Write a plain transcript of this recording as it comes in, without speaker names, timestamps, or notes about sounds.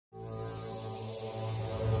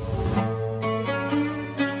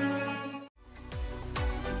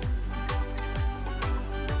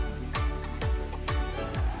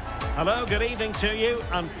Hello, good evening to you.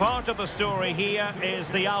 And part of the story here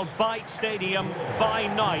is the Al Bayt Stadium by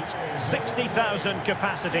night. 60,000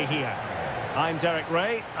 capacity here. I'm Derek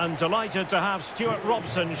Ray and delighted to have Stuart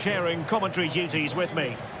Robson sharing commentary duties with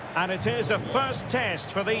me. And it is a first test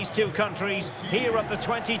for these two countries here at the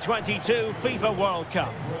 2022 FIFA World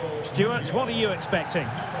Cup. Stuart, what are you expecting?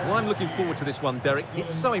 Well, I'm looking forward to this one, Derek.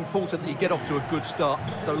 It's so important that you get off to a good start.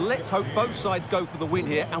 So let's hope both sides go for the win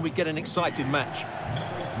here and we get an exciting match.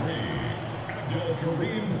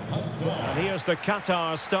 And here's the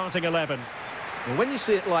Qatar starting 11. Well, when you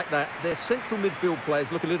see it like that, their central midfield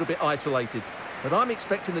players look a little bit isolated. But I'm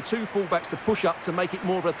expecting the two fullbacks to push up to make it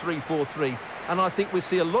more of a 3-4-3. And I think we'll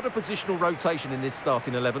see a lot of positional rotation in this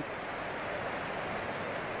starting 11.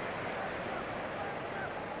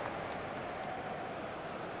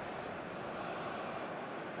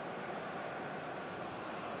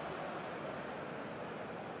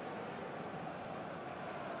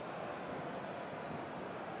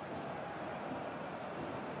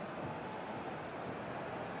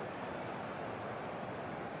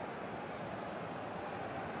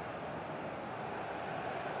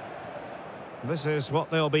 This is what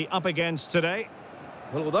they'll be up against today.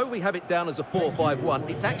 Well, although we have it down as a 4-5-1,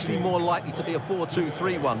 it's actually more likely to be a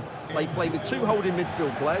 4-2-3-1. They play with two holding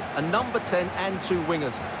midfield players, a number 10 and two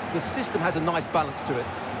wingers. The system has a nice balance to it.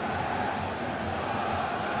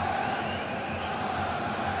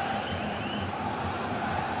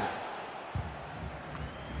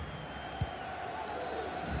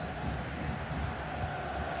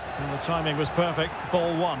 And the timing was perfect.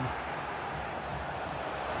 Ball one.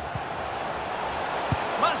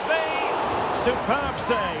 Must be! Superb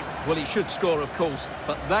save. Well, he should score, of course,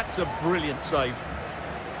 but that's a brilliant save.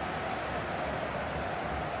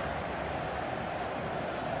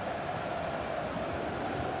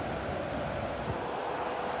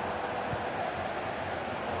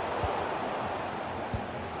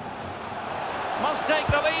 Must take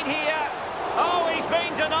the lead here. Oh, he's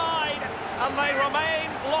been denied. And they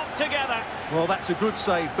remain locked together. Well, that's a good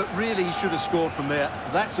save, but really he should have scored from there.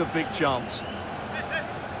 That's a big chance.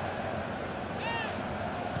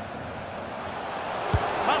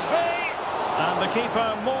 Must be! And the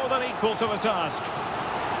keeper more than equal to the task.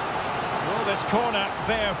 Will this corner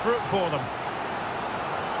bear fruit for them?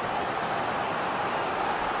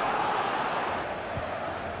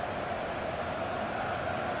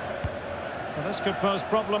 Well, this could pose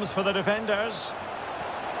problems for the defenders.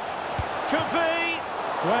 Could be!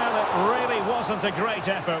 Well, it really wasn't a great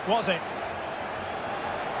effort, was it?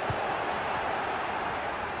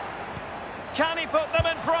 Can he put them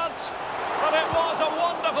in front? But it was a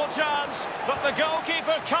wonderful chance, but the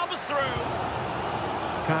goalkeeper comes through.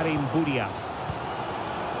 Karim Boudiaf.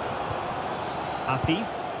 Afif.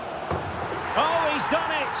 Oh, he's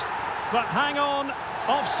done it! But hang on,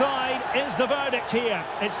 offside is the verdict here.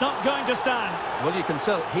 It's not going to stand. Well, you can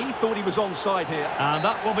tell he thought he was onside here. And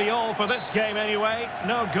that will be all for this game anyway.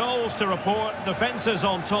 No goals to report, defences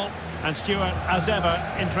on top. And Stuart, as ever,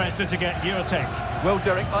 interested to get your take. Well,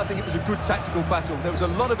 Derek, I think it was a good tactical battle. There was a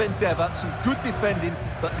lot of endeavour, some good defending,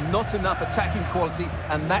 but not enough attacking quality,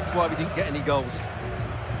 and that's why we didn't get any goals.